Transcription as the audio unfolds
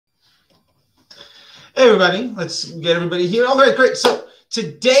Hey everybody, let's get everybody here. All right, great. So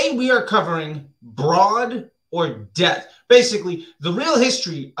today we are covering broad or death. Basically, the real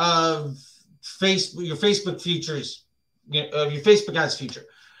history of Facebook, your Facebook futures, of your Facebook ads future.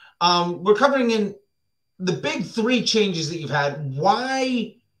 We're covering in the big three changes that you've had,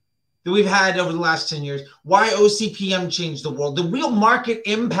 why that we've had over the last 10 years, why oCPM changed the world, the real market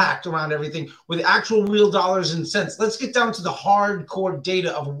impact around everything with actual real dollars and cents. Let's get down to the hardcore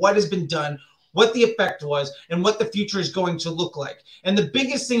data of what has been done, what the effect was, and what the future is going to look like. And the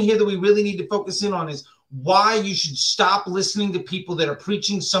biggest thing here that we really need to focus in on is why you should stop listening to people that are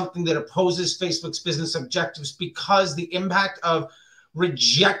preaching something that opposes Facebook's business objectives, because the impact of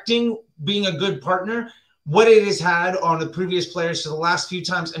rejecting being a good partner, what it has had on the previous players for the last few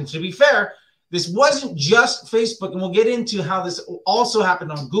times. And to be fair, this wasn't just Facebook, and we'll get into how this also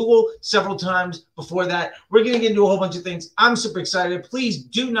happened on Google several times before that. We're getting into a whole bunch of things. I'm super excited. Please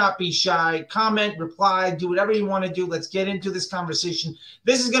do not be shy. Comment, reply, do whatever you want to do. Let's get into this conversation.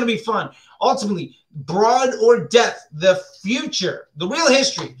 This is going to be fun. Ultimately, broad or death, the future, the real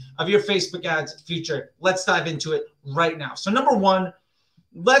history of your Facebook ads future. Let's dive into it right now. So number one,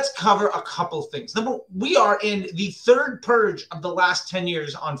 let's cover a couple things. We are in the third purge of the last 10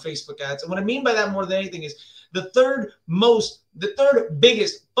 years on Facebook ads. And what I mean by that more than anything is the third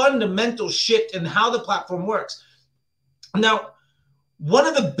biggest fundamental shift in how the platform works. Now, one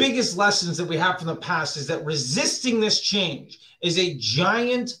of the biggest lessons that we have from the past is that resisting this change is a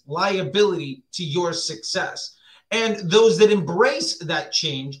giant liability to your success. And those that embrace that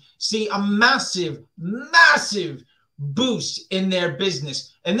change see a massive, massive boost in their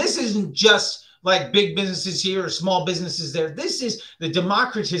business. And this isn't just like big businesses here or small businesses there. This is the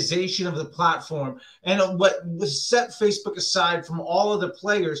democratization of the platform and what was set Facebook aside from all other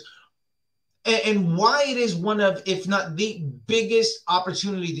players, and why it is one of, if not the biggest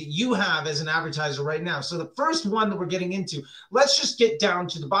opportunity that you have as an advertiser right now. So the first one that we're getting into, let's just get down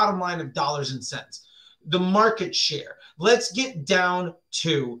to the bottom line of dollars and cents, the market share. Let's get down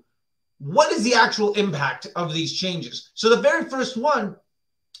to what is the actual impact of these changes? So the very first one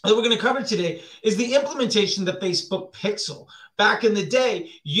that we're going to cover today is the implementation of the Facebook pixel. Back in the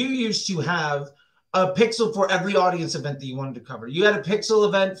day, you used to have a pixel for every audience event that you wanted to cover. You had a pixel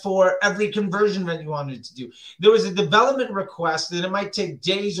event for every conversion event you wanted to do. There was a development request that it might take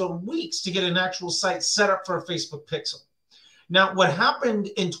days or weeks to get an actual site set up for a Facebook pixel. Now, what happened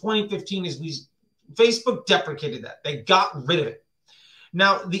in 2015 is Facebook deprecated that. They got rid of it.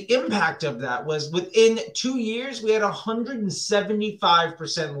 Now, the impact of that was within 2 years, we had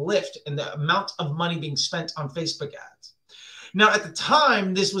 175% lift in the amount of money being spent on Facebook ads. Now, at the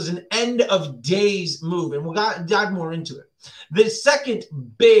time, this was an end of days move, and we'll dive more into it. The second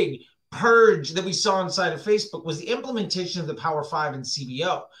big purge that we saw inside of Facebook was the implementation of the Power 5 and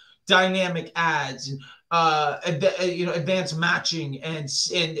CBO, dynamic ads, and advanced matching, and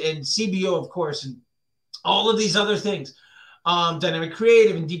CBO, of course, and all of these other things. Dynamic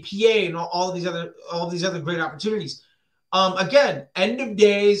creative and DPA and all these other great opportunities. Again, end of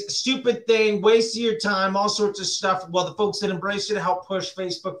days, stupid thing, waste of your time, all sorts of stuff. Well, the folks that embraced it helped push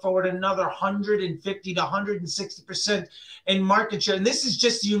Facebook forward another 150 to 160% in market share. And this is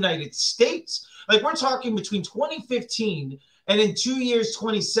just the United States. Like, we're talking between 2015 and in 2 years,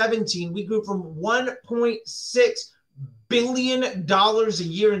 2017, we grew from $1.6 billion a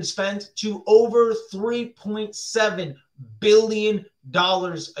year in spend to over $3.7 billion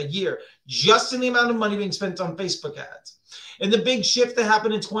a year, just in the amount of money being spent on Facebook ads. And the big shift that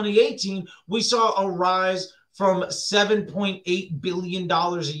happened in 2018, we saw a rise from $7.8 billion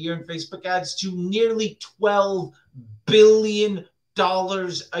a year in Facebook ads to nearly $12 billion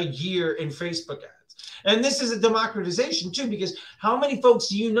a year in Facebook ads. And this is a democratization too, because how many folks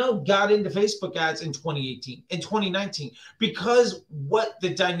do you know got into Facebook ads in 2018, in 2019? Because what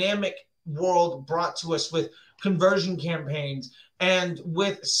the dynamic world brought to us with conversion campaigns and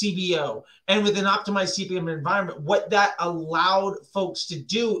with CBO and with an optimized CPM environment, what that allowed folks to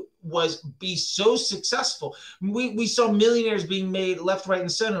do was be so successful. We saw millionaires being made left, right,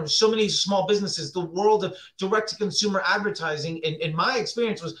 and center. So many small businesses. The world of direct-to-consumer advertising, in my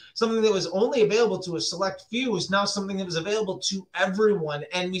experience, was something that was only available to a select few, is now something that was available to everyone.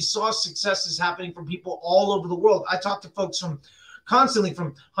 And we saw successes happening from people all over the world. I talked to folks constantly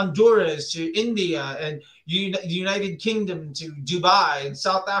from Honduras to India and United Kingdom to Dubai and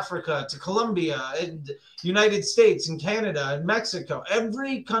South Africa to Colombia and United States and Canada and Mexico.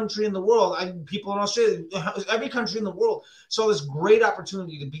 Every country in the world, people in Australia, every country in the world saw this great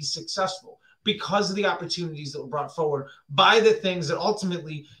opportunity to be successful because of the opportunities that were brought forward by the things that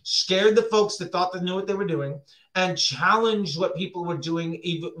ultimately scared the folks that thought they knew what they were doing and challenged what people were doing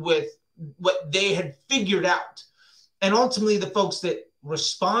even with what they had figured out. And ultimately, the folks that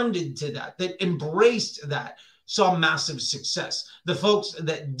responded to that, that embraced that, saw massive success. The folks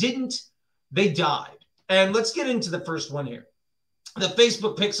that didn't, they died. And let's get into the first one here. The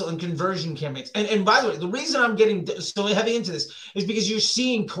Facebook pixel and conversion campaigns. And by the way, the reason I'm getting so heavy into this is because you're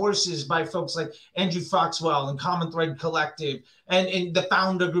seeing courses by folks like Andrew Foxwell and Common Thread Collective and the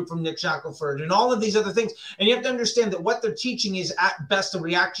founder group from Nick Shackelford and all of these other things. And you have to understand that what they're teaching is at best a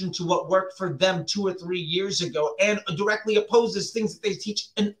reaction to what worked for them 2 or 3 years ago and directly opposes things that they teach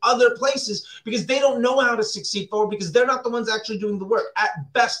in other places because they don't know how to succeed forward because they're not the ones actually doing the work.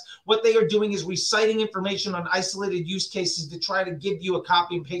 At best, what they are doing is reciting information on isolated use cases to try to give you a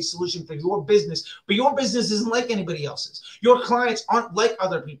copy and paste solution for your business, but your business isn't like anybody else's. Your clients aren't like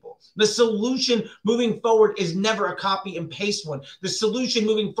other people. The solution moving forward is never a copy and paste one. The solution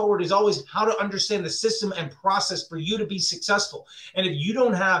moving forward is always how to understand the system and process for you to be successful. And if you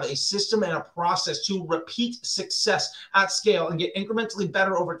don't have a system and a process to repeat success at scale and get incrementally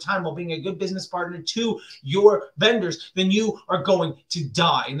better over time while being a good business partner to your vendors, then you are going to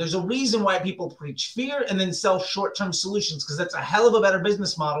die. And there's a reason why people preach fear and then sell short-term solutions, because that's a hell of a better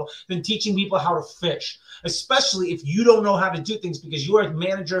business model than teaching people how to fish, especially if you don't know how to do things because you are a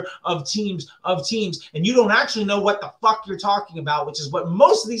manager of teams and you don't actually know what the fuck you're talking about, which is what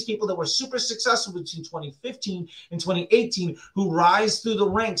most of these people that were super successful between 2015 and 2018 who rise through the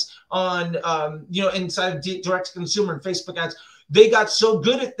ranks on inside of direct to consumer and Facebook ads, they got so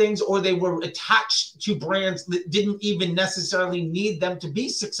good at things, or they were attached to brands that didn't even necessarily need them to be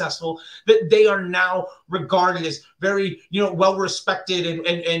successful, that they are now regarded as very, well-respected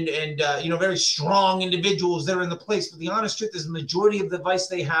and very strong individuals that are in the place. But the honest truth is the majority of the advice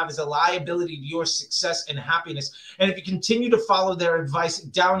they have is a liability to your success and happiness. And if you continue to follow their advice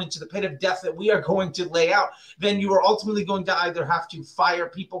down into the pit of death that we are going to lay out, then you are ultimately going to either have to fire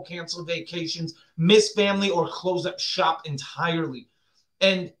people, cancel vacations, miss family, or close up shop entirely.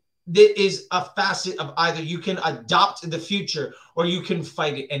 And that is a facet of either you can adopt the future or you can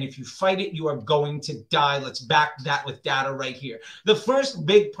fight it. And if you fight it, you are going to die. Let's back that with data right here. The first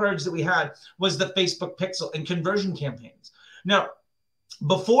big purge that we had was the Facebook pixel and conversion campaigns. Now,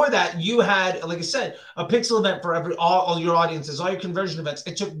 before that, you had, like I said, a pixel event for all your audiences, all your conversion events.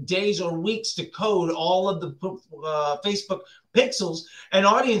 It took days or weeks to code all of the Facebook pixels and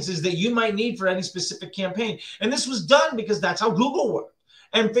audiences that you might need for any specific campaign. And this was done because that's how Google worked.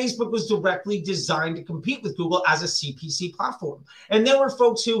 And Facebook was directly designed to compete with Google as a CPC platform. And there were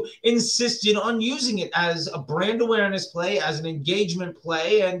folks who insisted on using it as a brand awareness play, as an engagement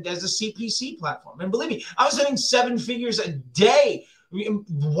play, and as a CPC platform. And believe me, I was hitting 7 figures a day,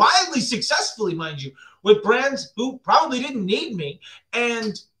 wildly successfully, mind you, with brands who probably didn't need me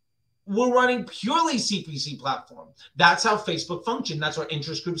and were running purely CPC platform. That's how Facebook functioned. That's where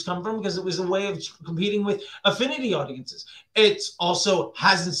interest groups come from, because it was a way of competing with affinity audiences. It also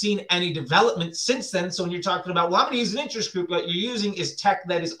hasn't seen any development since then. So when you're talking about, well, I'm going to use an interest group, what you're using is tech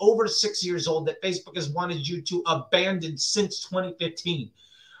that is over 6 years old that Facebook has wanted you to abandon since 2015.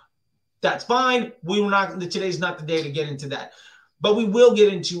 That's fine. Today's not the day to get into that, but we will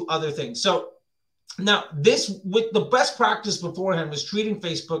get into other things. So now, with the best practice beforehand was treating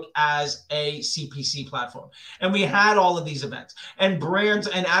Facebook as a CPC platform. And we had all of these events. And brands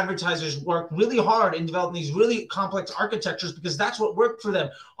and advertisers worked really hard in developing these really complex architectures because that's what worked for them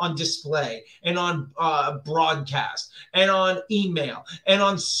on display and on broadcast and on email and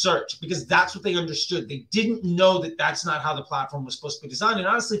on search, because that's what they understood. They didn't know that that's not how the platform was supposed to be designed. And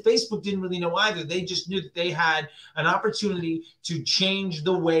honestly, Facebook didn't really know either. They just knew that they had an opportunity to change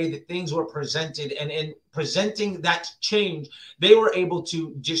the way that things were presented. And in presenting that change, they were able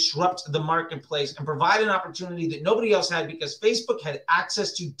to disrupt the marketplace and provide an opportunity that nobody else had, because Facebook had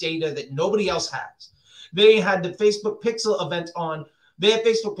access to data that nobody else has. They had the Facebook Pixel event on. They have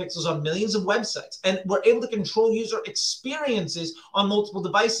Facebook pixels on millions of websites and were able to control user experiences on multiple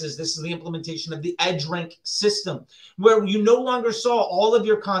devices. This is the implementation of the EdgeRank system, where you no longer saw all of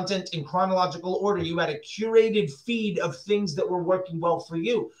your content in chronological order. You had a curated feed of things that were working well for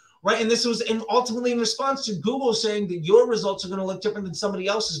you. Right. And this was ultimately in response to Google saying that your results are going to look different than somebody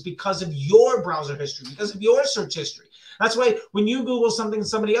else's because of your browser history, because of your search history. That's why when you Google something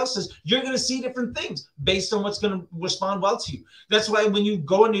somebody else says, you're going to see different things based on what's going to respond well to you. That's why when you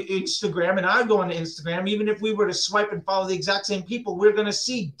go into Instagram, and I go into Instagram, even if we were to swipe and follow the exact same people, we're going to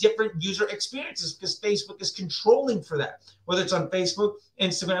see different user experiences because Facebook is controlling for that. Whether it's on Facebook,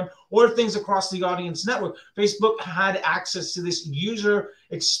 Instagram, or things across the audience network, Facebook had access to this user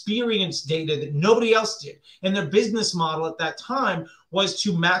experience data that nobody else did. And their business model at that time was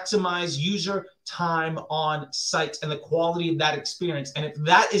to maximize user time on site and the quality of that experience. And if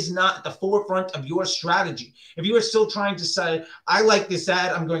that is not at the forefront of your strategy, if you are still trying to say, I like this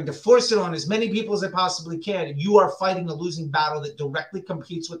ad, I'm going to force it on as many people as I possibly can, you are fighting a losing battle that directly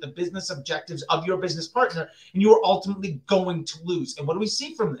competes with the business objectives of your business partner, and you are ultimately going to lose. And what do we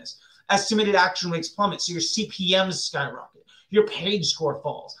see from this? Estimated action rates plummet, so your CPMs skyrocket, your page score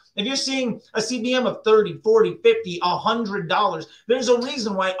falls. If you're seeing a CPM of $30, $40, $50, $100, there's a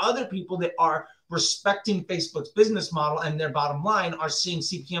reason why other people that are respecting Facebook's business model and their bottom line are seeing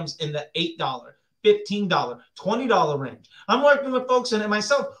CPMs in the $8, $15, $20 range. I'm working with folks and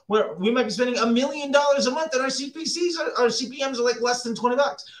myself where we might be spending $1 million a month and our CPMs are like less than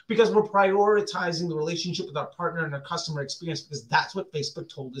 $20 because we're prioritizing the relationship with our partner and our customer experience because that's what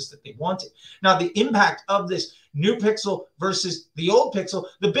Facebook told us that they wanted. Now, the impact of this new pixel versus the old pixel,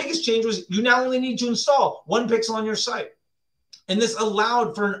 the biggest change was you now only need to install one pixel on your site. And this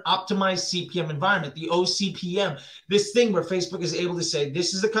allowed for an optimized CPM environment, the oCPM, this thing where Facebook is able to say,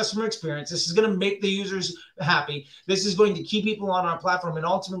 this is the customer experience. This is going to make the users happy. This is going to keep people on our platform. And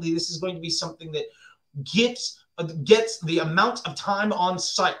ultimately, this is going to be something that gets the amount of time on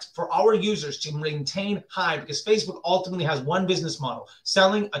site for our users to maintain high, because Facebook ultimately has one business model,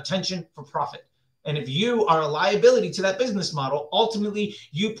 selling attention for profit. And if you are a liability to that business model, ultimately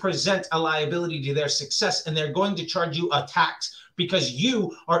you present a liability to their success, and they're going to charge you a tax because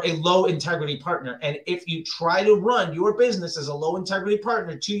you are a low integrity partner. And if you try to run your business as a low integrity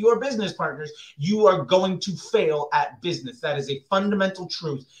partner to your business partners, you are going to fail at business. That is a fundamental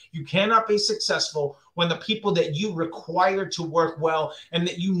truth. You cannot be successful when the people that you require to work well and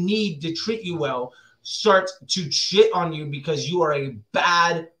that you need to treat you well start to shit on you because you are a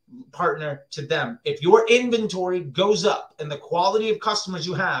bad partner to them. If your inventory goes up and the quality of customers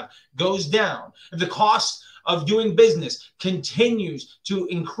you have goes down, if the cost of doing business continues to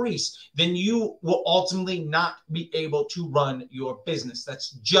increase, then you will ultimately not be able to run your business.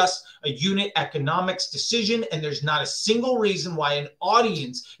 That's just a unit economics decision, and there's not a single reason why an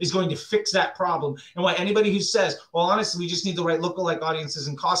audience is going to fix that problem. And why anybody who says, well, honestly, we just need the right lookalike audiences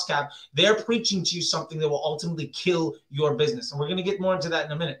and cost cap, they're preaching to you something that will ultimately kill your business. And we're going to get more into that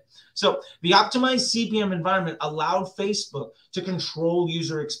in a minute. So the optimized CPM environment allowed Facebook to control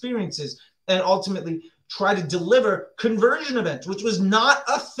user experiences and ultimately try to deliver conversion events, which was not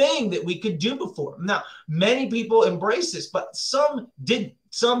a thing that we could do before. Now, many people embrace this, but some did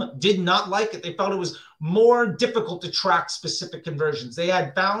not like it. They felt it was more difficult to track specific conversions. They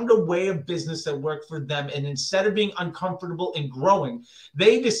had found a way of business that worked for them, and instead of being uncomfortable and growing,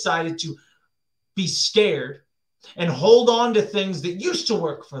 they decided to be scared and hold on to things that used to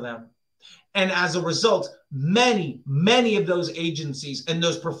work for them. And as a result, many of those agencies and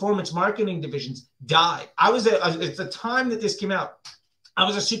those performance marketing divisions died. At the time that this came out, I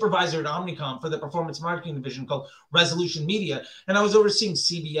was a supervisor at Omnicom for the performance marketing division called Resolution Media. And I was overseeing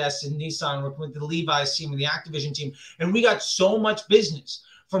CBS and Nissan, working with the Levi's team and the Activision team. And we got so much business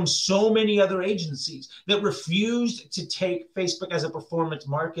from so many other agencies that refused to take Facebook as a performance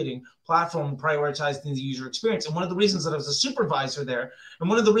marketing platform and prioritize the user experience. And one of the reasons that I was a supervisor there, and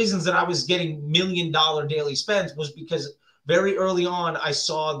one of the reasons that I was getting $1 million daily spends, was because very early on I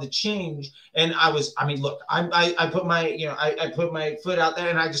saw the change. And I put my foot out there,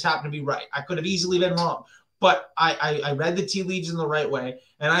 and I just happened to be right. I could have easily been wrong. But I read the tea leaves in the right way.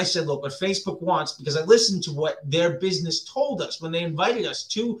 And I said, look, what Facebook wants, because I listened to what their business told us when they invited us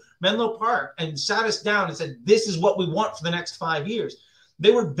to Menlo Park and sat us down and said, this is what we want for the next 5 years.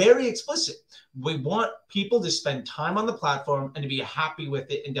 They were very explicit. We want people to spend time on the platform and to be happy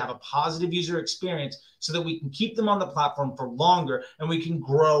with it and to have a positive user experience so that we can keep them on the platform for longer and we can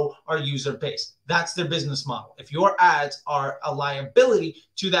grow our user base. That's their business model. If your ads are a liability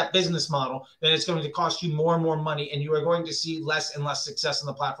to that business model, then it's going to cost you more and more money, and you are going to see less and less success on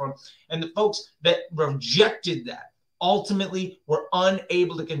the platform. And the folks that rejected that ultimately were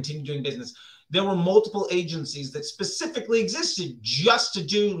unable to continue doing business. There were multiple agencies that specifically existed just to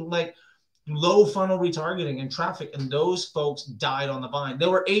do like low funnel retargeting and traffic, and those folks died on the vine.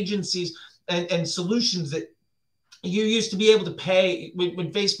 There were agencies and solutions that you used to be able to pay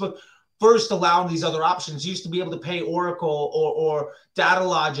when Facebook first allowed these other options. You used to be able to pay Oracle or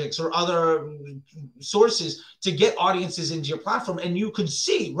Datalogics or other sources to get audiences into your platform, and you could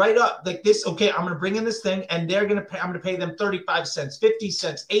see right up like this, okay, I'm going to bring in this thing, and I'm going to pay them 35 cents, 50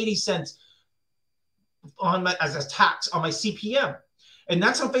 cents, 80 cents as a tax on my CPM. And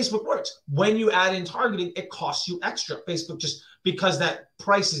that's how Facebook works. When you add in targeting, it costs you extra. Facebook, just because that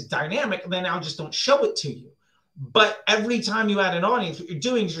price is dynamic, they now just don't show it to you. But every time you add an audience, what you're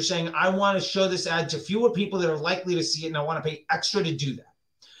doing is you're saying, I want to show this ad to fewer people that are likely to see it, and I want to pay extra to do that.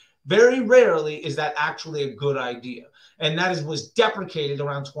 Very rarely is that actually a good idea. And that was deprecated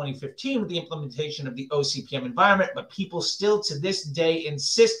around 2015 with the implementation of the oCPM environment. But people still to this day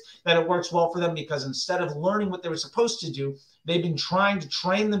insist that it works well for them, because instead of learning what they were supposed to do, they've been trying to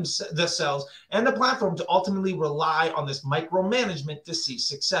train themselves and the platform to ultimately rely on this micromanagement to see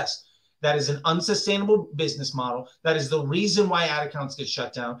success. That is an unsustainable business model. That is the reason why ad accounts get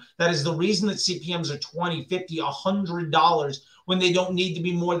shut down. That is the reason that CPMs are $20, $50, $100 when they don't need to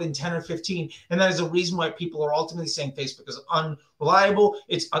be more than 10 or 15. And that is the reason why people are ultimately saying Facebook is unreliable,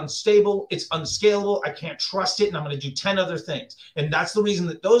 it's unstable, it's unscalable, I can't trust it, and I'm going to do 10 other things. And that's the reason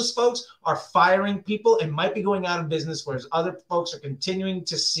that those folks are firing people and might be going out of business, whereas other folks are continuing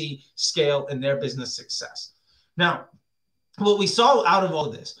to see scale in their business success. Now, what we saw out of all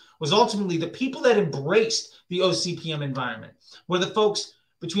of this was ultimately the people that embraced the oCPM environment were the folks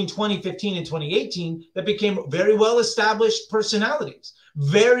between 2015 and 2018 that became very well-established personalities,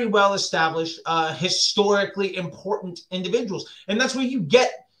 very well-established, historically important individuals. And that's where you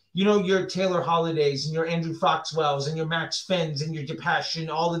get, you know, your Taylor Hollidays and your Andrew Foxwells and your Max Fenns and your Depeche and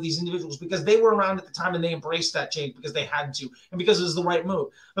all of these individuals, because they were around at the time and they embraced that change because they had to and because it was the right move.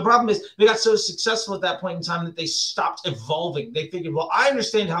 The problem is they got so successful at that point in time that they stopped evolving. They figured, well, I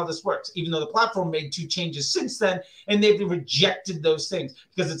understand how this works, even though the platform made 2 changes since then, and they've rejected those things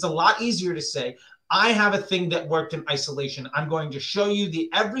because it's a lot easier to say, I have a thing that worked in isolation. I'm going to show you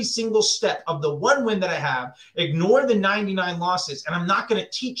every single step of the one win that I have, ignore the 99 losses, and I'm not going to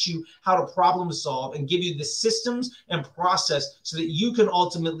teach you how to problem solve and give you the systems and process so that you can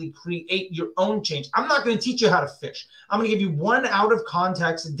ultimately create your own change. I'm not going to teach you how to fish. I'm going to give you one out of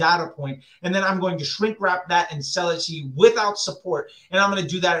context data point, and then I'm going to shrink wrap that and sell it to you without support. And I'm going to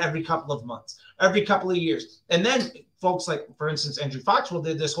do that every couple of months, every couple of years. And then folks like, for instance, Andrew Foxwell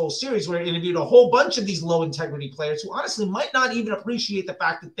did this whole series where he interviewed a whole bunch of these low integrity players who honestly might not even appreciate the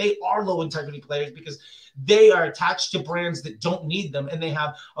fact that they are low integrity players because they are attached to brands that don't need them and they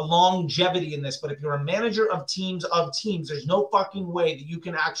have a longevity in this. But if you're a manager of teams, there's no fucking way that you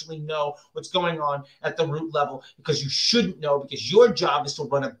can actually know what's going on at the root level, because you shouldn't know, because your job is to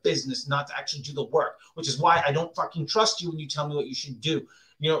run a business, not to actually do the work, which is why I don't fucking trust you when you tell me what you should do.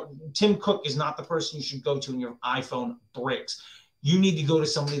 You know, Tim Cook is not the person you should go to when your iPhone breaks. You need to go to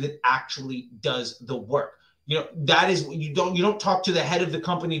somebody that actually does the work. You know, that is what you don't talk to the head of the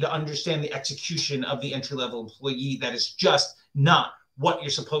company to understand the execution of the entry-level employee. That is just not what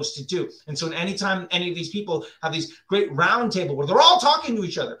you're supposed to do. And so anytime any of these people have these great round table where they're all talking to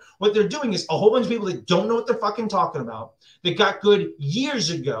each other, what they're doing is a whole bunch of people that don't know what they're fucking talking about, that got good years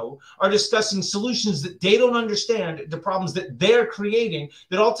ago, are discussing solutions that they don't understand, the problems that they're creating,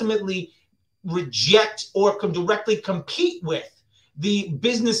 that ultimately reject or directly compete with the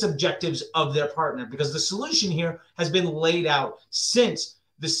business objectives of their partner, because the solution here has been laid out since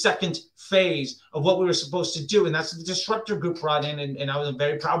the second phase of what we were supposed to do. And that's the Disruptor Group brought in. And I was a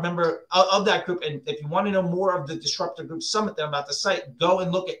very proud member of that group. And if you want to know more of the Disruptor Group Summit that I'm about to cite, go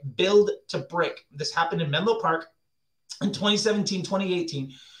and look at Build to Break. This happened in Menlo Park in 2017,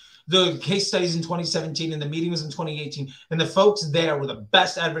 2018. The case studies in 2017 and the meeting was in 2018. And the folks there were the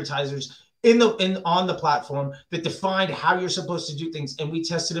best advertisers on the platform that defined how you're supposed to do things. And we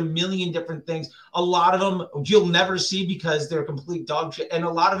tested a million different things. A lot of them you'll never see because they're complete dog shit. And a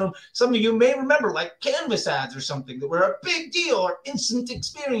lot of them, some of you may remember, like Canvas ads or something that were a big deal, or instant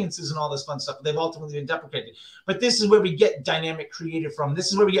experiences and all this fun stuff. They've ultimately been deprecated. But this is where we get dynamic creative from.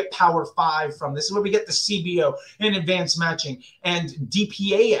 This is where we get Power 5 from. This is where we get the CBO and advanced matching and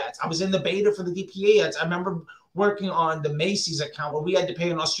DPA ads. I was in the beta for the DPA ads. I remember working on the Macy's account where we had to pay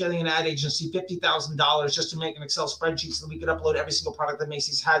an Australian ad agency $50,000 just to make an Excel spreadsheet so that we could upload every single product that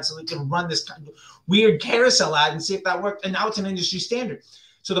Macy's had, so we could run this kind of weird carousel ad and see if that worked. And now it's an industry standard.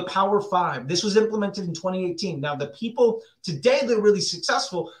 So the Power 5, this was implemented in 2018. Now the people today that are really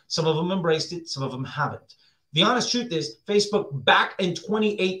successful, some of them embraced it, some of them haven't. The honest truth is Facebook back in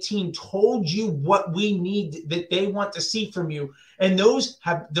 2018 told you what we need, that they want to see from you. And those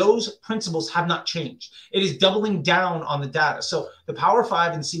principles have not changed. It is doubling down on the data. So the Power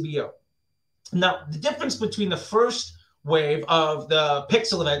 5 and CBO. Now, the difference between the first wave of the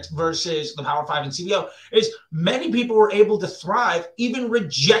Pixel event versus the Power 5 and CBO is many people were able to thrive even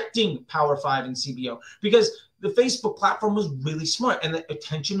rejecting Power 5 and CBO, because the Facebook platform was really smart and the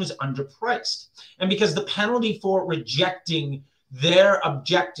attention was underpriced. And because the penalty for rejecting their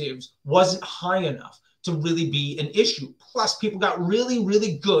objectives wasn't high enough to really be an issue. Plus, people got really,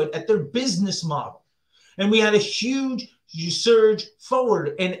 really good at their business model. And we had a huge surge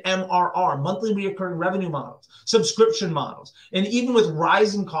forward in MRR, monthly recurring revenue models, subscription models. And even with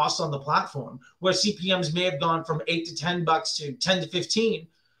rising costs on the platform, where CPMs may have gone from $8 to $10 to 10 to 15,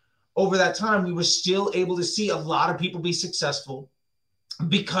 over that time, we were still able to see a lot of people be successful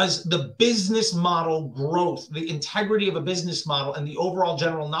because the business model growth, the integrity of a business model, and the overall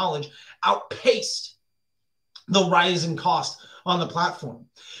general knowledge outpaced the rise in cost on the platform.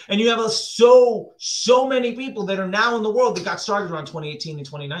 And you have so many people that are now in the world that got started around 2018 and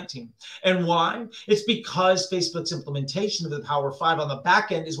 2019. And why? It's because Facebook's implementation of the Power of 5 on the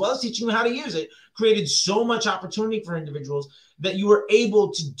back end, as well as teaching you how to use it, created so much opportunity for individuals that you were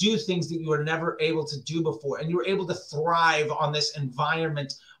able to do things that you were never able to do before. And you were able to thrive on this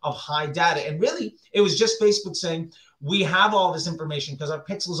environment of high data. And really, it was just Facebook saying, we have all this information because our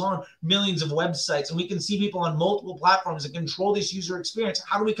pixel's on millions of websites, and we can see people on multiple platforms and control this user experience.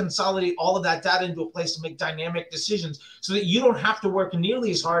 How do we consolidate all of that data into a place to make dynamic decisions so that you don't have to work nearly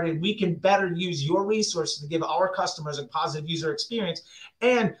as hard, and we can better use your resources to give our customers a positive user experience?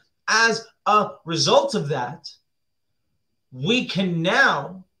 And as a result of that, we can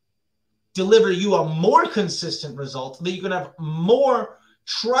now deliver you a more consistent result that you can have more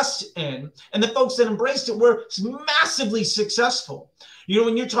trust in. And the folks that embraced it were massively successful. You know,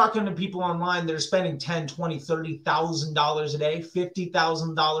 when you're talking to people online that are spending $10,000, $20,000, $30,000 a day,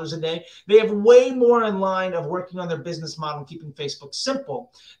 $50,000 a day, they have way more in line of working on their business model and keeping Facebook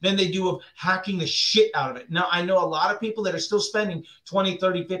simple than they do of hacking the shit out of it. Now, I know a lot of people that are still spending $20,000,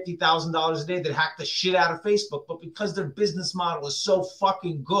 $30,000, $50,000 a day that hack the shit out of Facebook, but because their business model is so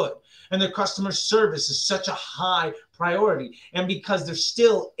fucking good and their customer service is such a high priority, and because they're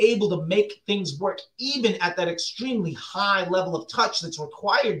still able to make things work even at that extremely high level of touch that's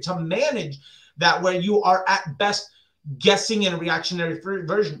required to manage that, where you are at best guessing in a reactionary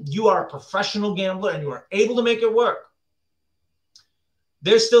version, you are a professional gambler and you are able to make it work,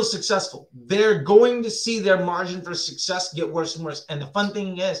 they're still successful. They're going to see their margin for success get worse and worse. And the fun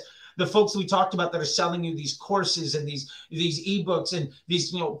thing is, the folks we talked about that are selling you these courses and these ebooks and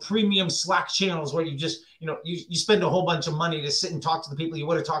these, premium Slack channels where you just, you spend a whole bunch of money to sit and talk to the people you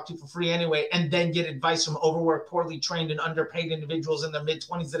would have talked to for free anyway, and then get advice from overworked, poorly trained, and underpaid individuals in their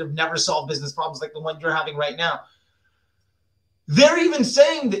mid-20s that have never solved business problems like the one you're having right now. They're even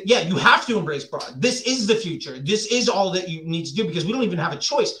saying that, yeah, you have to embrace broad. This is the future. This is all that you need to do because we don't even have a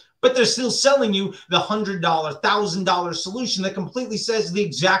choice. But they're still selling you the $100, $1,000 solution that completely says the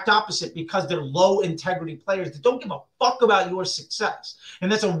exact opposite, because they're low integrity players that don't give a fuck about your success.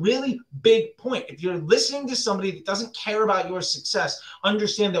 And that's a really big point. If you're listening to somebody that doesn't care about your success,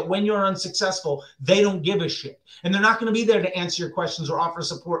 understand that when you're unsuccessful, they don't give a shit. And they're not going to be there to answer your questions or offer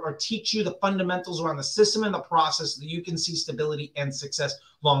support or teach you the fundamentals around the system and the process so that you can see stability and success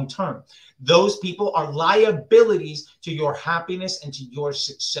long term. Those people are liabilities to your happiness and to your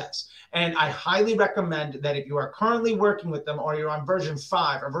success. And I highly recommend that if you are currently working with them, or you're on version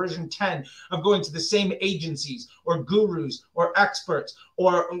 5 or version 10 of going to the same agencies or gurus or experts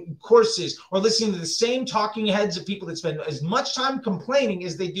or courses, or listening to the same talking heads of people that spend as much time complaining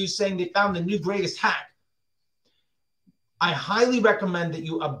as they do saying they found the new greatest hack, I highly recommend that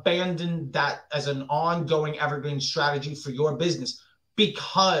you abandon that as an ongoing evergreen strategy for your business,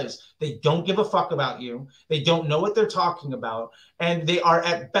 because they don't give a fuck about you. They don't know what they're talking about. And they are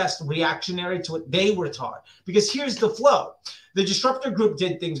at best reactionary to what they were taught. Because here's the flow. The Disruptor Group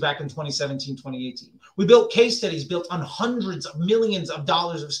did things back in 2017, 2018. We built case studies built on hundreds of millions of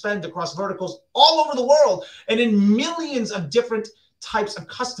dollars of spend across verticals all over the world and in millions of different types of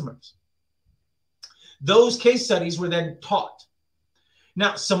customers. Those case studies were then taught.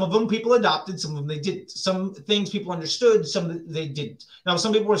 Now, some of them people adopted, some of them they didn't. Some things people understood, some they didn't. Now,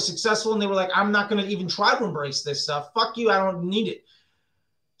 some people were successful and they were like, I'm not going to even try to embrace this stuff. Fuck you, I don't need it.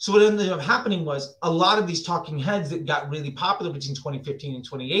 So what ended up happening was a lot of these talking heads that got really popular between 2015 and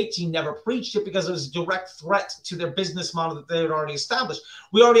 2018 never preached it because it was a direct threat to their business model that they had already established.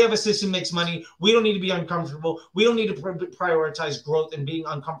 We already have a system that makes money. We don't need to be uncomfortable. We don't need to prioritize growth and being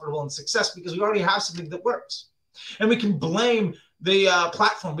uncomfortable and success, because we already have something that works. And we can blame the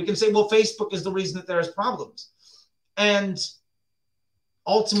platform. We can say, well, Facebook is the reason that there's problems. And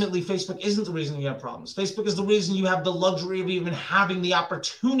ultimately, Facebook isn't the reason you have problems. Facebook is the reason you have the luxury of even having the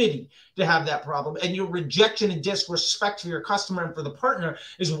opportunity to have that problem. And your rejection and disrespect for your customer and for the partner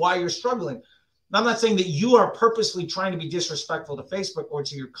is why you're struggling. I'm not saying that you are purposely trying to be disrespectful to Facebook or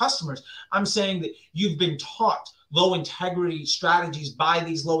to your customers. I'm saying that you've been taught low integrity strategies by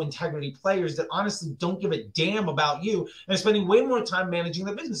these low integrity players that honestly don't give a damn about you and are spending way more time managing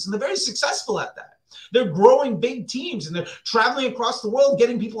their business. And they're very successful at that. They're growing big teams and they're traveling across the world,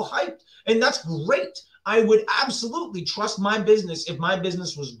 getting people hyped. And that's great. I would absolutely trust my business if my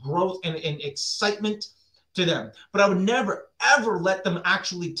business was growth and excitement to them. But I would never, ever let them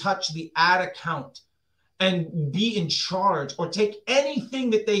actually touch the ad account and be in charge or take anything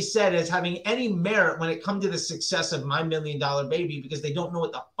that they said as having any merit when it comes to the success of my $1 million baby, because they don't know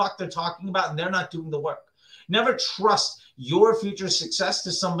what the fuck they're talking about and they're not doing the work. Never trust your future success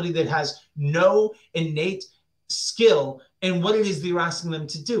to somebody that has no innate skill in what it is that you're asking them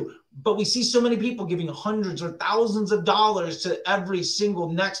to do. But we see so many people giving hundreds or thousands of dollars to every single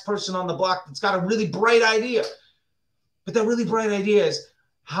next person on the block that's got a really bright idea. But that really bright idea is,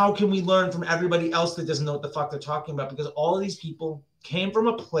 how can we learn from everybody else that doesn't know what the fuck they're talking about? Because all of these people came from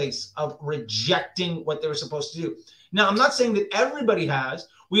a place of rejecting what they were supposed to do. Now, I'm not saying that everybody has.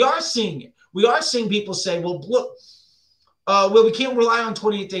 We are seeing it. We are seeing people say, well, look, well, we can't rely on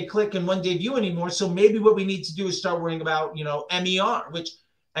 28-day click and 1-day view anymore. So maybe what we need to do is start worrying about, MER, which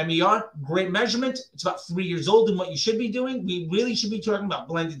MER, great measurement. It's about 3 years old in what you should be doing. We really should be talking about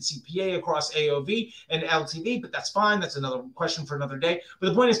blended CPA across AOV and LTV, but that's fine. That's another question for another day. But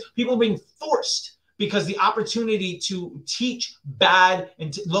the point is, people are being forced because the opportunity to teach bad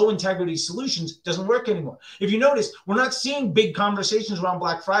and low integrity solutions doesn't work anymore. If you notice, we're not seeing big conversations around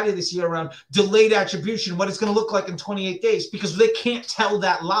Black Friday this year around delayed attribution, what it's going to look like in 28 days, because they can't tell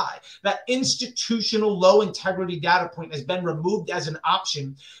that lie. That institutional low integrity data point has been removed as an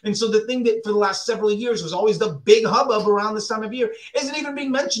option. And so the thing that for the last several years was always the big hubbub around this time of year isn't even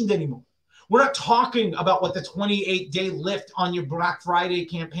being mentioned anymore. We're not talking about what the 28-day lift on your Black Friday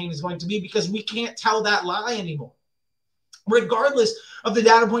campaign is going to be, because we can't tell that lie anymore, regardless of the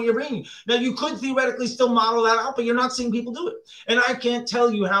data point you're bringing. Now, you could theoretically still model that out, but you're not seeing people do it. And I can't tell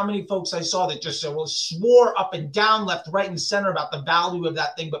you how many folks I saw that just swore up and down, left, right, and center about the value of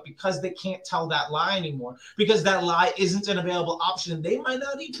that thing, but because they can't tell that lie anymore, because that lie isn't an available option, they might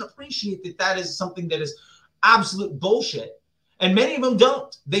not even appreciate that that is something that is absolute bullshit. And many of them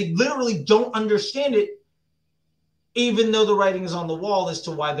don't. They literally don't understand it, even though the writing is on the wall as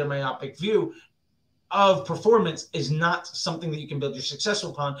to why their myopic view of performance is not something that you can build your success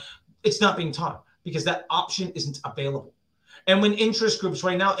upon. It's not being taught because that option isn't available. And when interest groups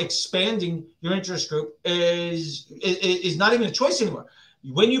right now, expanding your interest group is not even a choice anymore.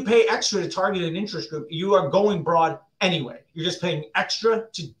 When you pay extra to target an interest group, you are going broad anyway. You're just paying extra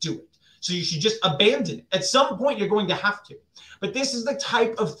to do it. So you should just abandon it. At some point, you're going to have to. But this is the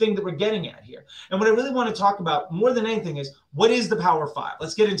type of thing that we're getting at here. And what I really want to talk about more than anything is, what is the Power 5?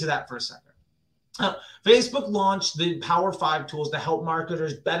 Let's get into that for a second. Facebook launched the Power 5 tools to help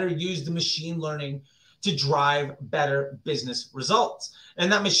marketers better use the machine learning to drive better business results.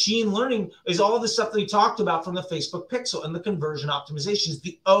 And that machine learning is all the stuff that we talked about from the Facebook pixel and the conversion optimizations,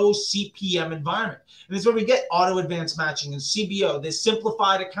 the oCPM environment. And this is where we get auto advanced matching and CBO, this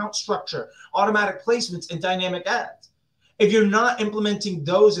simplified account structure, automatic placements, and dynamic ads. If you're not implementing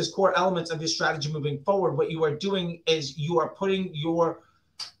those as core elements of your strategy moving forward, what you are doing is you are putting your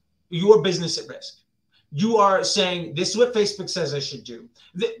business at risk. You are saying, this is what Facebook says I should do.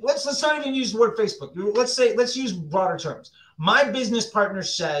 Let's not even use the word Facebook. Let's use broader terms. My business partner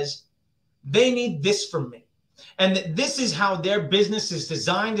says they need this from me, and that this is how their business is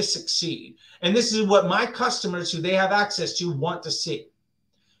designed to succeed. And this is what my customers who they have access to want to see.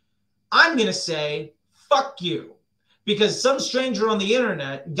 I'm going to say, fuck you. Because some stranger on the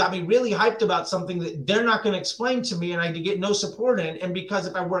internet got me really hyped about something that they're not going to explain to me and I get no support in. And because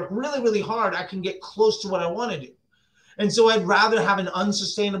if I work really, really hard, I can get close to what I want to do. And so I'd rather have an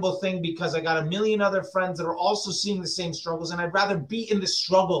unsustainable thing because I got a million other friends that are also seeing the same struggles. And I'd rather be in the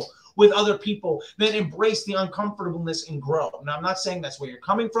struggle with other people than embrace the uncomfortableness and grow. Now, I'm not saying that's where you're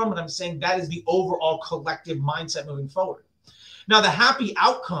coming from, but I'm saying that is the overall collective mindset moving forward. Now, the happy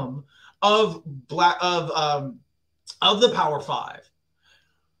outcome of the Power 5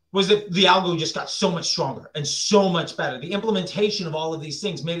 was that the algo just got so much stronger and so much better. The implementation of all of these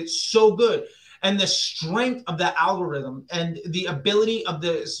things made it so good. And the strength of that algorithm and the ability of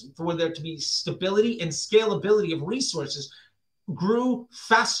this for there to be stability and scalability of resources grew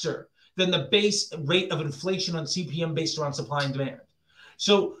faster than the base rate of inflation on CPM based around supply and demand.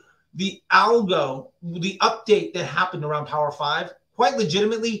 So the algo, the update that happened around Power 5 quite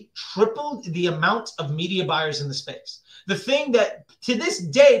legitimately tripled the amount of media buyers in the space. The thing that to this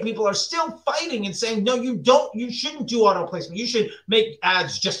day, people are still fighting and saying, no, you shouldn't do auto placement. You should make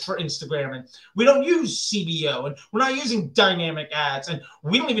ads just for Instagram. And we don't use CBO and we're not using dynamic ads. And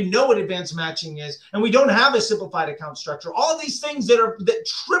we don't even know what advanced matching is. And we don't have a simplified account structure. All of these things that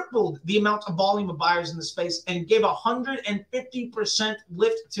tripled the amount of volume of buyers in the space and gave 150%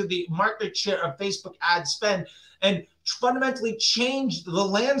 lift to the market share of Facebook ad spend and fundamentally changed the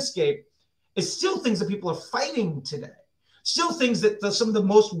landscape is still things that people are fighting today. Still things that some of the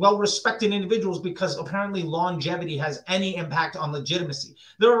most well-respected individuals, because apparently longevity has any impact on legitimacy.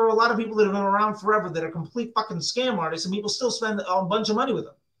 There are a lot of people that have been around forever that are complete fucking scam artists, and people still spend a bunch of money with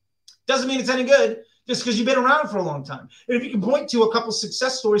them. Doesn't mean it's any good just because you've been around for a long time. And if you can point to a couple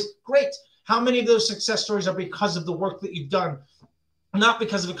success stories, great. How many of those success stories are because of the work that you've done, not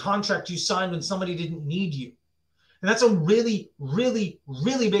because of a contract you signed when somebody didn't need you? And that's a really, really,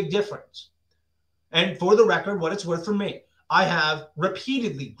 really big difference. And for the record, what it's worth for me, I have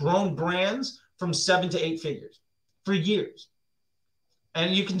repeatedly grown brands from 7 to 8 figures for years.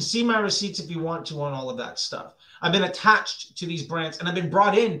 And you can see my receipts if you want to on all of that stuff. I've been attached to these brands, and I've been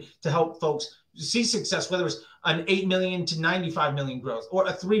brought in to help folks see success, whether it's an 8 million to 95 million growth, or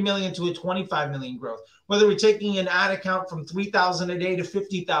a 3 million to a 25 million growth, whether we're taking an ad account from $3,000 a day to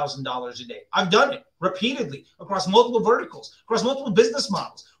 $50,000 a day. I've done it repeatedly across multiple verticals, across multiple business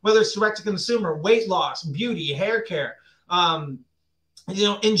models, whether it's direct to consumer, weight loss, beauty, hair care,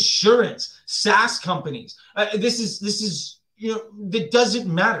 insurance, SaaS companies. This is that doesn't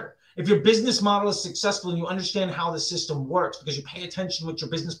matter. If your business model is successful and you understand how the system works because you pay attention to what your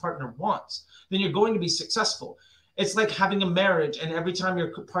business partner wants, then you're going to be successful. It's like having a marriage, and every time your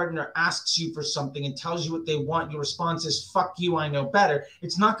partner asks you for something and tells you what they want, your response is, fuck you, I know better.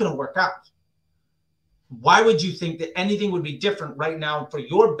 It's not going to work out. Why would you think that anything would be different right now for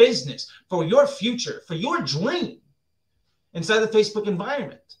your business, for your future, for your dream inside the Facebook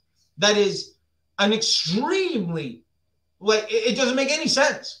environment? That is an extremely, it doesn't make any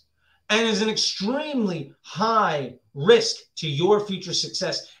sense, and is an extremely high risk to your future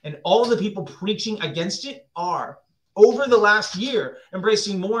success. And all the people preaching against it are, over the last year,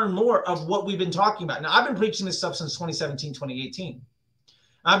 embracing more and more of what we've been talking about. Now, I've been preaching this stuff since 2017, 2018.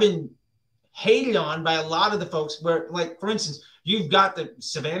 I've been hated on by a lot of the folks where, like, for instance, you've got the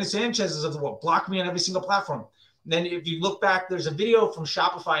Savannah Sanchez's of the world block me on every single platform. And then if you look back, there's a video from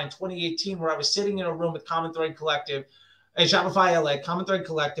Shopify in 2018 where I was sitting in a room with Common Thread Collective and Shopify LA, Common Thread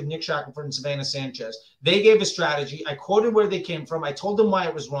Collective, Nick Shackelford, and Savannah Sanchez. They gave a strategy. I quoted where they came from. I told them why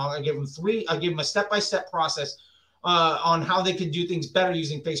it was wrong. I gave them a step-by-step process on how they could do things better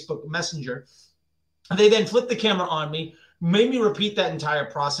using Facebook Messenger. They then flipped the camera on me, made me repeat that entire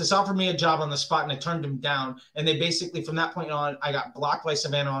process, offered me a job on the spot, and I turned them down. And they basically, from that point on, I got blocked by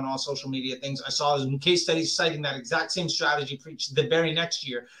Savannah on all social media things. I saw some case studies citing that exact same strategy preached the very next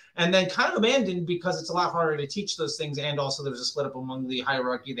year, and then kind of abandoned because it's a lot harder to teach those things. And also there's a split up among the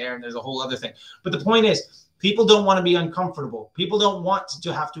hierarchy there, and there's a whole other thing. But the point is, people don't want to be uncomfortable. People don't want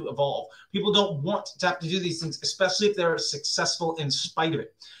to have to evolve. People don't want to have to do these things, especially if they're successful in spite of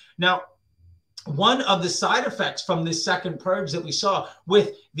it. Now, one of the side effects from this second purge that we saw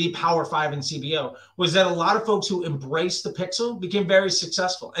with the Power 5 and CBO was that a lot of folks who embraced the pixel became very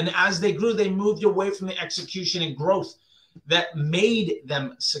successful. And as they grew, they moved away from the execution and growth that made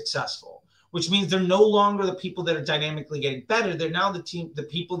them successful, which means they're no longer the people that are dynamically getting better. They're now the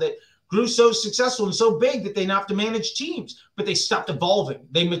people that grew so successful and so big that they now have to manage teams, but they stopped evolving.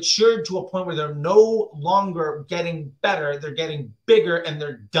 They matured to a point where they're no longer getting better. They're getting bigger and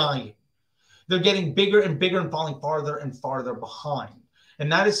they're dying. They're getting bigger and bigger and falling farther and farther behind.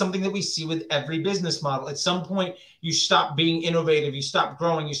 And that is something that we see with every business model. At some point, you stop being innovative, you stop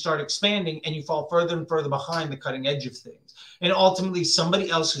growing, you start expanding, and you fall further and further behind the cutting edge of things. And ultimately, somebody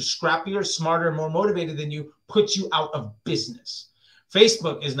else who's scrappier, smarter, more motivated than you puts you out of business.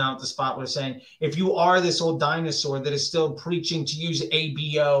 Facebook is now at the spot where saying, if you are this old dinosaur that is still preaching to use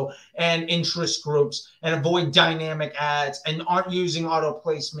ABO and interest groups and avoid dynamic ads and aren't using auto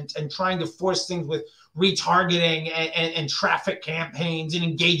placement and trying to force things with retargeting and traffic campaigns and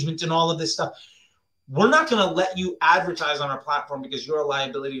engagement and all of this stuff, we're not going to let you advertise on our platform because you're a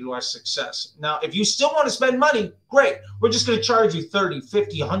liability to our success. Now, if you still want to spend money, great. We're just going to charge you $30,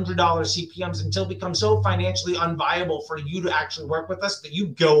 $50, $100 CPMs until it becomes so financially unviable for you to actually work with us that you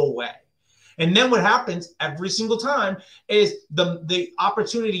go away. And then what happens every single time is the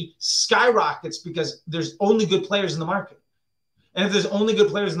opportunity skyrockets because there's only good players in the market. And if there's only good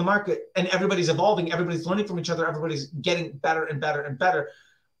players in the market and everybody's evolving, everybody's learning from each other, everybody's getting better and better and better,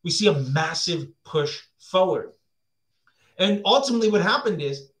 we see a massive push forward. And ultimately what happened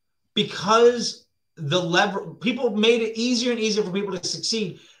is because people made it easier and easier for people to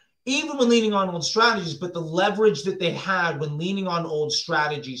succeed, even when leaning on old strategies, but the leverage that they had when leaning on old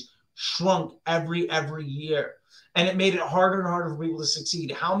strategies shrunk every year. And it made it harder and harder for people to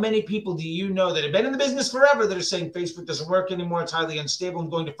succeed. How many people do you know that have been in the business forever that are saying Facebook doesn't work anymore, it's highly unstable,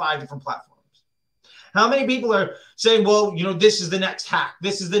 and going to 5 different platforms? How many people are saying, well, this is the next hack.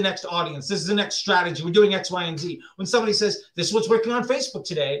 This is the next audience. This is the next strategy. We're doing X, Y, and Z. When somebody says, this is what's working on Facebook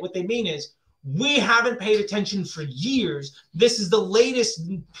today, what they mean is, We haven't paid attention for years. This is the latest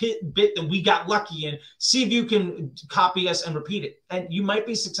bit that we got lucky in. See if you can copy us and repeat it. And you might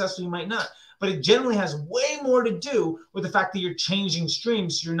be successful, you might not. But it generally has way more to do with the fact that you're changing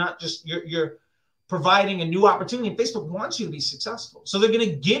streams. You're not just, you're providing a new opportunity. And Facebook wants you to be successful. So they're going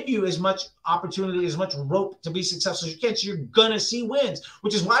to give you as much opportunity, as much rope to be successful as you can. So you're going to see wins,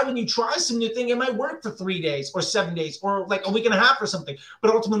 which is why when you try some new thing, it might work for 3 days or 7 days or like a week and a half or something,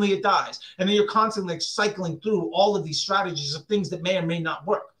 but ultimately it dies. And then you're constantly like cycling through all of these strategies of things that may or may not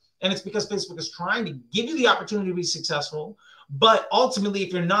work. And it's because Facebook is trying to give you the opportunity to be successful. But ultimately,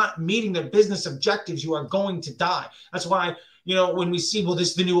 if you're not meeting their business objectives, you are going to die. That's why, you know, when we see, well, this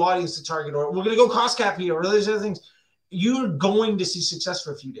is the new audience to target, or we're going to go cost cap here, or there's other things, you're going to see success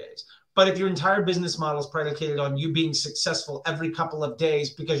for a few days. But if your entire business model is predicated on you being successful every couple of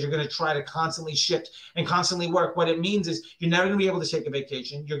days because you're going to try to constantly shift and constantly work, what it means is you're never going to be able to take a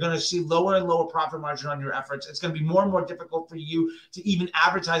vacation. You're going to see lower and lower profit margin on your efforts. It's going to be more and more difficult for you to even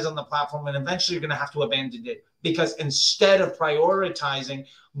advertise on the platform. And eventually you're going to have to abandon it because instead of prioritizing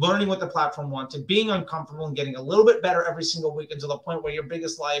learning what the platform wants and being uncomfortable and getting a little bit better every single week until the point where your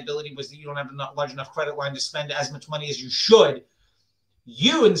biggest liability was that you don't have a large enough credit line to spend as much money as you should,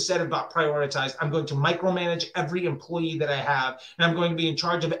 you, instead of not prioritize, I'm going to micromanage every employee that I have, and I'm going to be in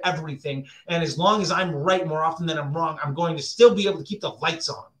charge of everything. And as long as I'm right more often than I'm wrong, I'm going to still be able to keep the lights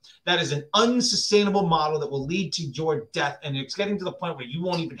on. That is an unsustainable model that will lead to your death. And it's getting to the point where you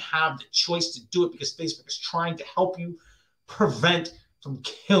won't even have the choice to do it because Facebook is trying to help you prevent from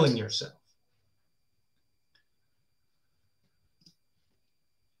killing yourself.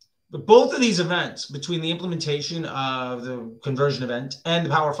 But both of these events, between the implementation of the conversion event and the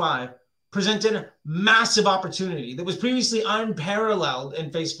Power 5, presented a massive opportunity that was previously unparalleled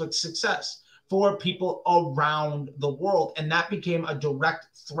in Facebook's success for people around the world. And that became a direct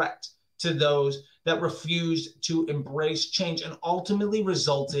threat to those that refused to embrace change and ultimately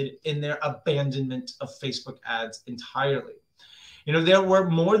resulted in their abandonment of Facebook ads entirely. You know, there were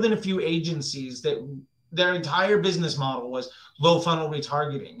more than a few agencies that their entire business model was low funnel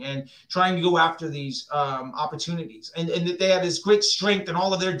retargeting and trying to go after these opportunities. And they had this great strength in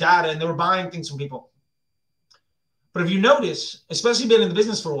all of their data and they were buying things from people. But if you notice, especially been in the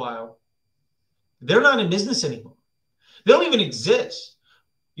business for a while, they're not in business anymore. They don't even exist.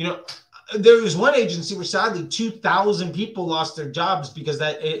 You know, there was one agency where sadly 2,000 people lost their jobs because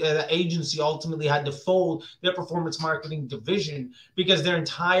that agency ultimately had to fold their performance marketing division because their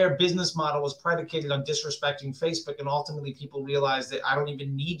entire business model was predicated on disrespecting Facebook. And ultimately people realized that I don't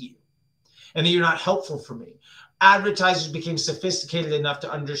even need you and that you're not helpful for me. Advertisers became sophisticated enough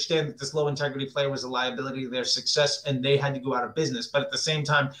to understand that this low integrity player was a liability to their success and they had to go out of business. But at the same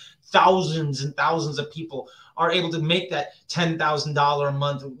time, thousands and thousands of people are able to make that $10,000 a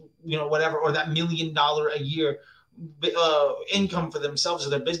month, you know, whatever, or that $1 million a year income for themselves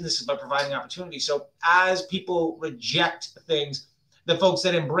or their businesses by providing opportunity. So as people reject things, the folks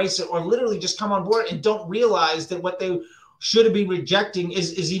that embrace it or literally just come on board and don't realize that what they should be rejecting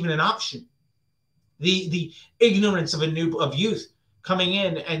is even an option. The ignorance of youth coming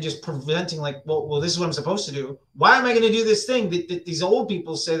in and just preventing like, well, this is what I'm supposed to do. Why am I going to do this thing that these old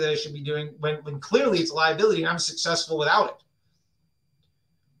people say that I should be doing when clearly it's a liability and I'm successful without it?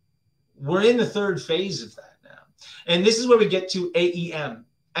 We're in the third phase of that now. And this is where we get to AEM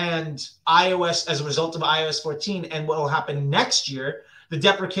and iOS as a result of iOS 14 and what will happen next year, the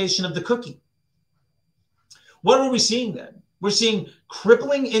deprecation of the cookie. What are we seeing then? We're seeing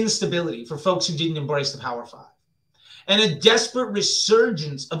crippling instability for folks who didn't embrace the Power 5 and a desperate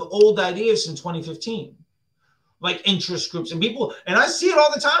resurgence of old ideas from 2015, like interest groups and people. And I see it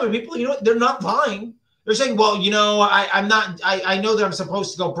all the time. And people, you know, they're not buying. They're saying, well, you know, I know that I'm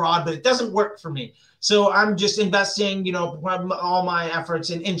supposed to go broad, but it doesn't work for me. So I'm just investing, you know, all my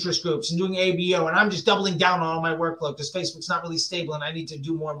efforts in interest groups and doing ABO. And I'm just doubling down on all my workload because Facebook's not really stable and I need to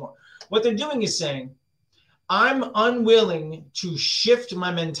do more and more. What they're doing is saying, I'm unwilling to shift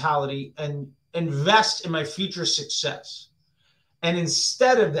my mentality and invest in my future success. And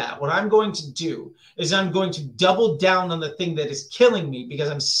instead of that, what I'm going to do is I'm going to double down on the thing that is killing me because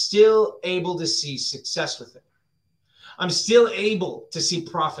I'm still able to see success with it. I'm still able to see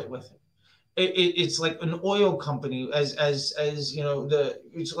profit with it. It's like an oil company as you know,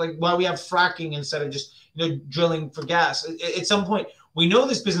 it's like why we have fracking instead of just, you know, drilling for gas. At some point, we know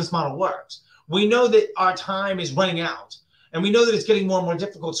this business model works. We know that our time is running out. And we know that it's getting more and more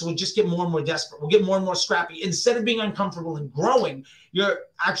difficult, so we'll just get more and more desperate. We'll get more and more scrappy. Instead of being uncomfortable and growing, you're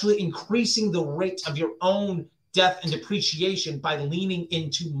actually increasing the rate of your own death and depreciation by leaning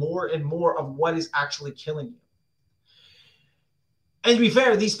into more and more of what is actually killing you. And to be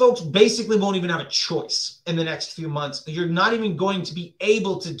fair, these folks basically won't even have a choice in the next few months. You're not even going to be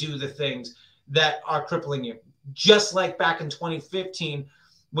able to do the things that are crippling you. Just like back in 2015,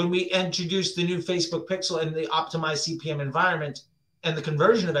 when we introduced the new Facebook Pixel and the optimized CPM environment and the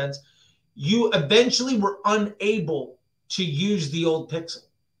conversion events, you eventually were unable to use the old Pixel.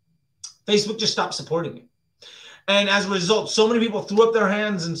 Facebook just stopped supporting it. And as a result, so many people threw up their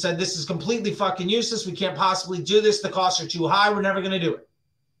hands and said, this is completely fucking useless. We can't possibly do this. The costs are too high. We're never going to do it.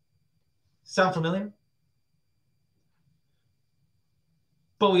 Sound familiar?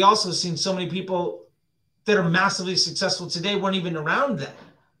 But we also seen so many people that are massively successful today weren't even around then.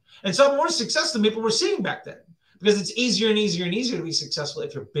 And some more success than people were seeing back then, because it's easier and easier and easier to be successful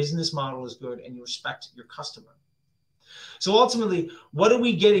if your business model is good and you respect your customer. So ultimately, what are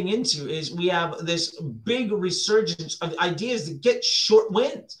we getting into is we have this big resurgence of ideas that get short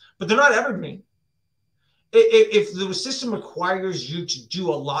wins, but they're not evergreen. If the system requires you to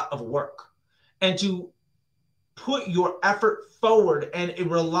do a lot of work and to put your effort forward, and it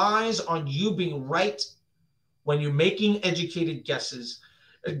relies on you being right when you're making educated guesses,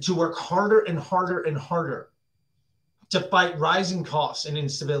 to work harder and harder and harder to fight rising costs and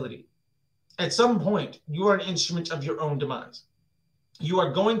instability, at some point, you are an instrument of your own demise. You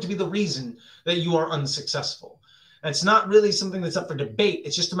are going to be the reason that you are unsuccessful. And it's not really something that's up for debate.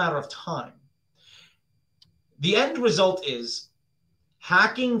 It's just a matter of time. The end result is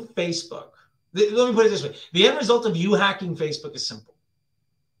hacking Facebook. Let me put it this way. The end result of you hacking Facebook is simple.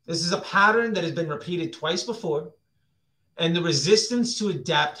 This is a pattern that has been repeated twice before, and the resistance to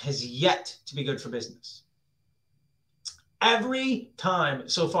adapt has yet to be good for business. Every time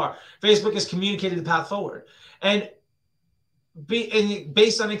so far, Facebook has communicated the path forward, and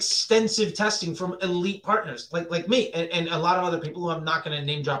based on extensive testing from elite partners like me and a lot of other people who I'm not going to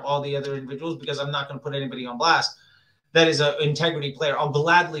name drop all the other individuals because I'm not going to put anybody on blast that is an integrity player. I'll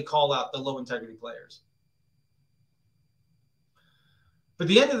gladly call out the low integrity players. But at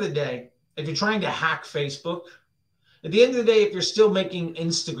the end of the day, if you're trying to hack Facebook, at the end of the day, if you're still making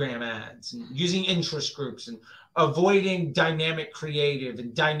Instagram ads and using interest groups and avoiding dynamic creative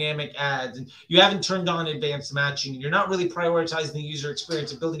and dynamic ads, and you haven't turned on advanced matching, and you're not really prioritizing the user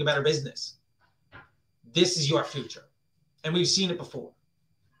experience and building a better business, this is your future. And we've seen it before.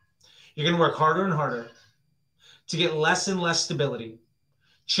 You're going to work harder and harder to get less and less stability,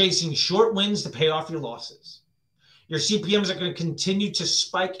 chasing short wins to pay off your losses. Your CPMs are going to continue to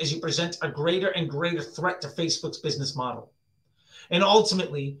spike as you present a greater and greater threat to Facebook's business model. And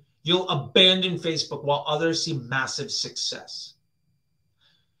ultimately, you'll abandon Facebook while others see massive success.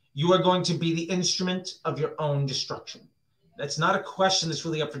 You are going to be the instrument of your own destruction. That's not a question that's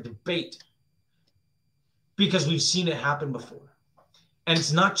really up for debate, because we've seen it happen before. And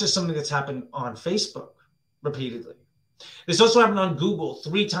it's not just something that's happened on Facebook repeatedly. This also happened on Google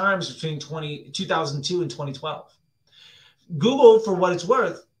 3 times between 2002 and 2012. Google, for what it's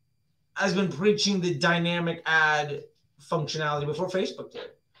worth, has been preaching the dynamic ad functionality before Facebook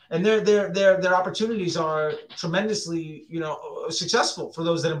did. And their opportunities are tremendously, successful for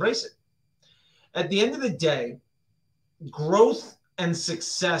those that embrace it. At the end of the day, growth and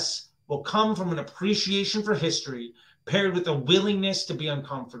success will come from an appreciation for history paired with a willingness to be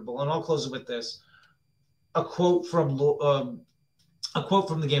uncomfortable. And I'll close it with this: a quote from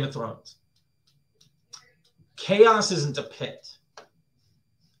the Game of Thrones. Chaos isn't a pit.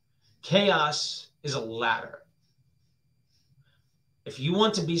 Chaos is a ladder. If you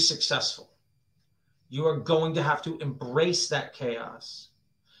want to be successful, you are going to have to embrace that chaos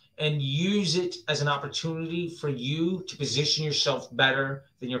and use it as an opportunity for you to position yourself better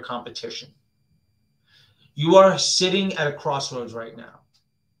than your competition. You are sitting at a crossroads right now.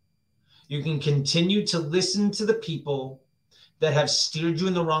 You can continue to listen to the people that have steered you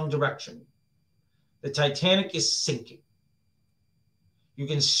in the wrong direction. The Titanic is sinking. You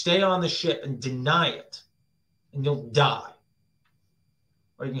can stay on the ship and deny it, and you'll die.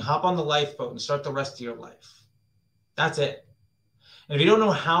 Or you can hop on the lifeboat and start the rest of your life. That's it. And if you don't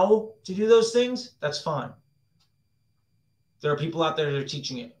know how to do those things, that's fine. There are people out there that are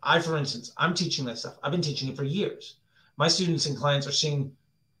teaching it. For instance, I'm teaching that stuff. I've been teaching it for years. My students and clients are seeing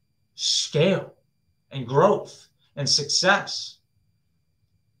scale and growth and success.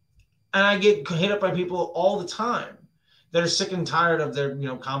 And I get hit up by people all the time that are sick and tired of their,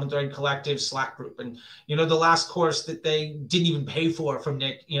 Common Thread Collective Slack group. And, the last course that they didn't even pay for from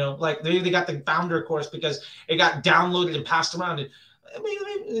Nick, they got the founder course because it got downloaded and passed around. And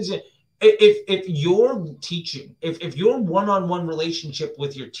if you're teaching, if your one-on-one relationship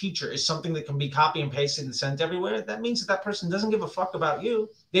with your teacher is something that can be copy and pasted and sent everywhere, that means that person doesn't give a fuck about you.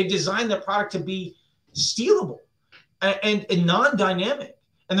 They've designed their product to be stealable. and non-dynamic.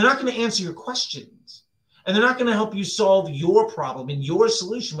 And they're not going to answer your questions. And they're not going to help you solve your problem and your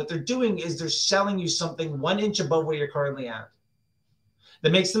solution. What they're doing is they're selling you something 1 inch above where you're currently at.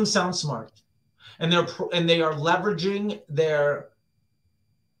 That makes them sound smart. And they are leveraging their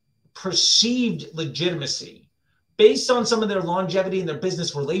perceived legitimacy based on some of their longevity in their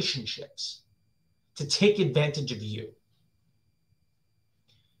business relationships to take advantage of you.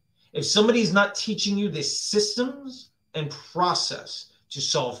 If somebody's not teaching you the systems and process to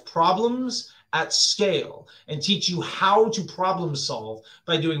solve problems at scale and teach you how to problem solve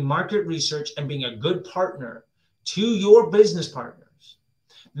by doing market research and being a good partner to your business partners,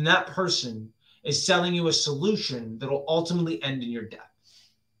 then that person is selling you a solution that will ultimately end in your death.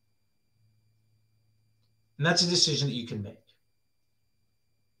 And that's a decision that you can make.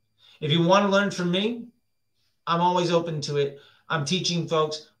 If you want to learn from me, I'm always open to it. I'm teaching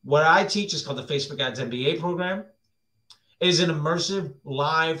folks. What I teach is called the Facebook Ads MBA program. It is an immersive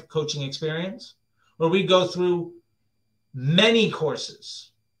live coaching experience where we go through many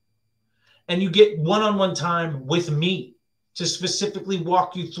courses and you get one-on-one time with me to specifically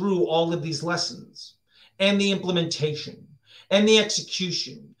walk you through all of these lessons and the implementation and the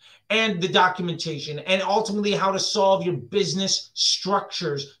execution and the documentation, and ultimately how to solve your business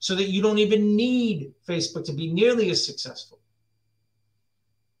structures so that you don't even need Facebook to be nearly as successful.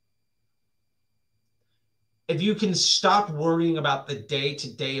 If you can stop worrying about the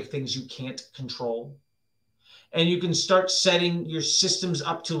day-to-day of things you can't control, and you can start setting your systems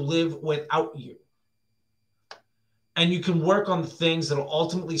up to live without you, and you can work on things that will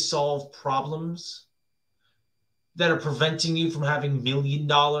ultimately solve problems that are preventing you from having $1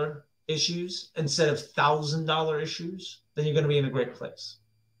 million issues instead of $1,000 issues, then you're going to be in a great place.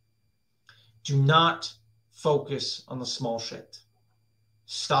 Do not focus on the small shit.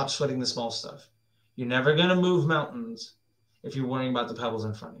 Stop sweating the small stuff. You're never going to move mountains if you're worrying about the pebbles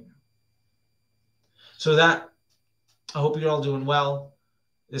in front of you. So I hope you're all doing well.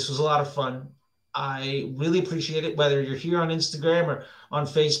 This was a lot of fun. I really appreciate it, whether you're here on Instagram or on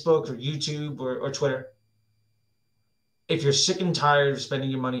Facebook or YouTube or Twitter. If you're sick and tired of spending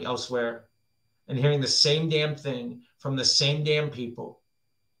your money elsewhere and hearing the same damn thing from the same damn people,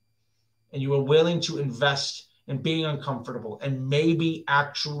 and you are willing to invest in being uncomfortable and maybe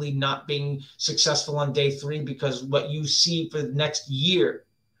actually not being successful on day 3 because what you see for the next year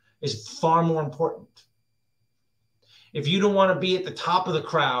is far more important. If you don't want to be at the top of the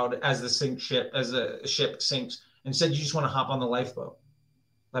crowd as the ship sinks, instead you just want to hop on the lifeboat,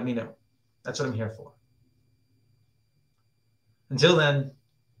 let me know. That's what I'm here for. Until then,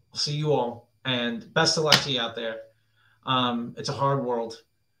 I'll see you all, and best of luck to you out there. It's a hard world,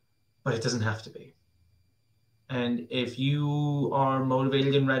 but it doesn't have to be. And if you are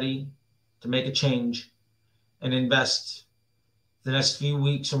motivated and ready to make a change and invest the next few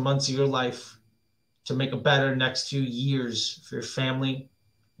weeks or months of your life to make a better next few years for your family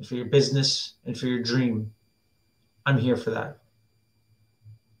and for your business and for your dream, I'm here for that.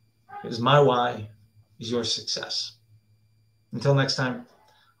 Because my why is your success. Until next time,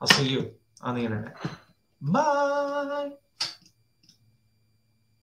 I'll see you on the internet. Bye.